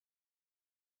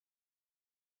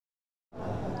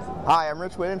Hi, I'm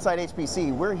Rich with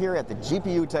insideHPC. We're here at the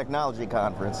GPU Technology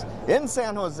Conference in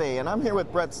San Jose, and I'm here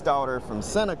with Brett Stouder from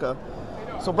Seneca.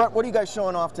 So Brett, what are you guys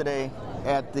showing off today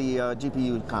at the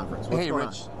GPU conference? What's hey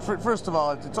Rich, first of all,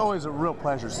 it's always a real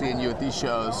pleasure seeing you at these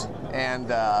shows, and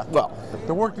well,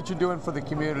 the work that you're doing for the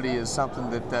community is something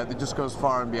that just goes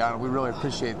far and beyond. We really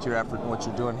appreciate your effort and what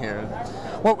you're doing here.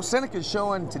 What Seneca is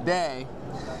showing today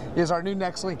is our new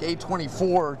Nexlink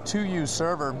A24 2U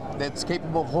server that's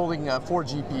capable of holding 4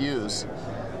 GPUs.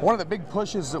 One of the big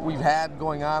pushes that we've had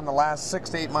going on the last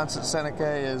 6 to 8 months at Seneca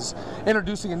is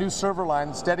introducing a new server line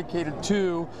that's dedicated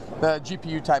to the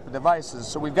GPU type of devices.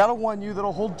 So we've got a 1U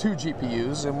that'll hold 2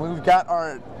 GPUs, and we've got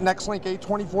our Nexlink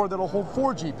A24 that'll hold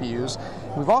 4 GPUs.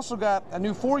 We've also got a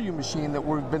new 4U machine that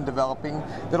we've been developing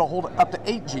that'll hold up to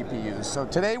 8 GPUs. So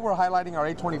today we're highlighting our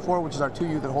A24, which is our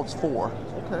 2U that holds 4.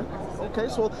 Okay,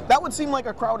 so that would seem like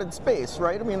a crowded space,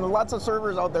 right? I mean, lots of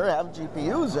servers out there have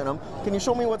GPUs in them. Can you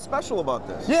show me what's special about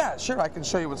this? Yeah, sure, I can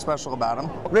show you what's special about them.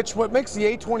 Rich, what makes the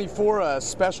A24 a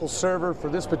special server for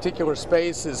this particular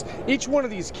space is each one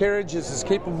of these carriages is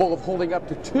capable of holding up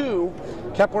to 2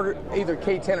 Kepler either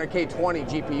K10 or K20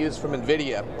 GPUs from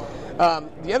NVIDIA.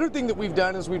 The other thing that we've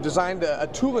done is we've designed a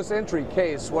toolless entry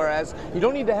case, whereas you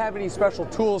don't need to have any special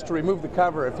tools to remove the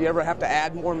cover if you ever have to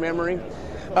add more memory.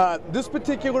 This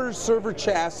particular server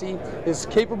chassis is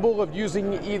capable of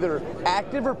using either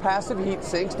active or passive heat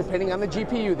sinks depending on the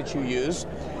GPU that you use,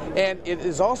 and it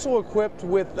is also equipped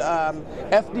with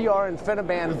FDR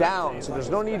InfiniBand down, so there's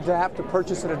no need to have to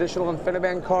purchase an additional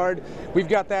InfiniBand card. We've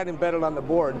got that embedded on the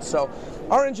board. So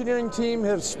our engineering team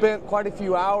has spent quite a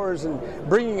few hours in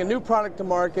bringing a new product to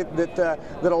market that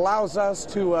allows us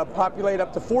to populate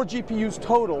up to 4 GPUs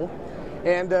total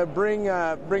and bring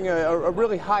a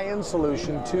really high-end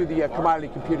solution to the commodity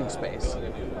computing space.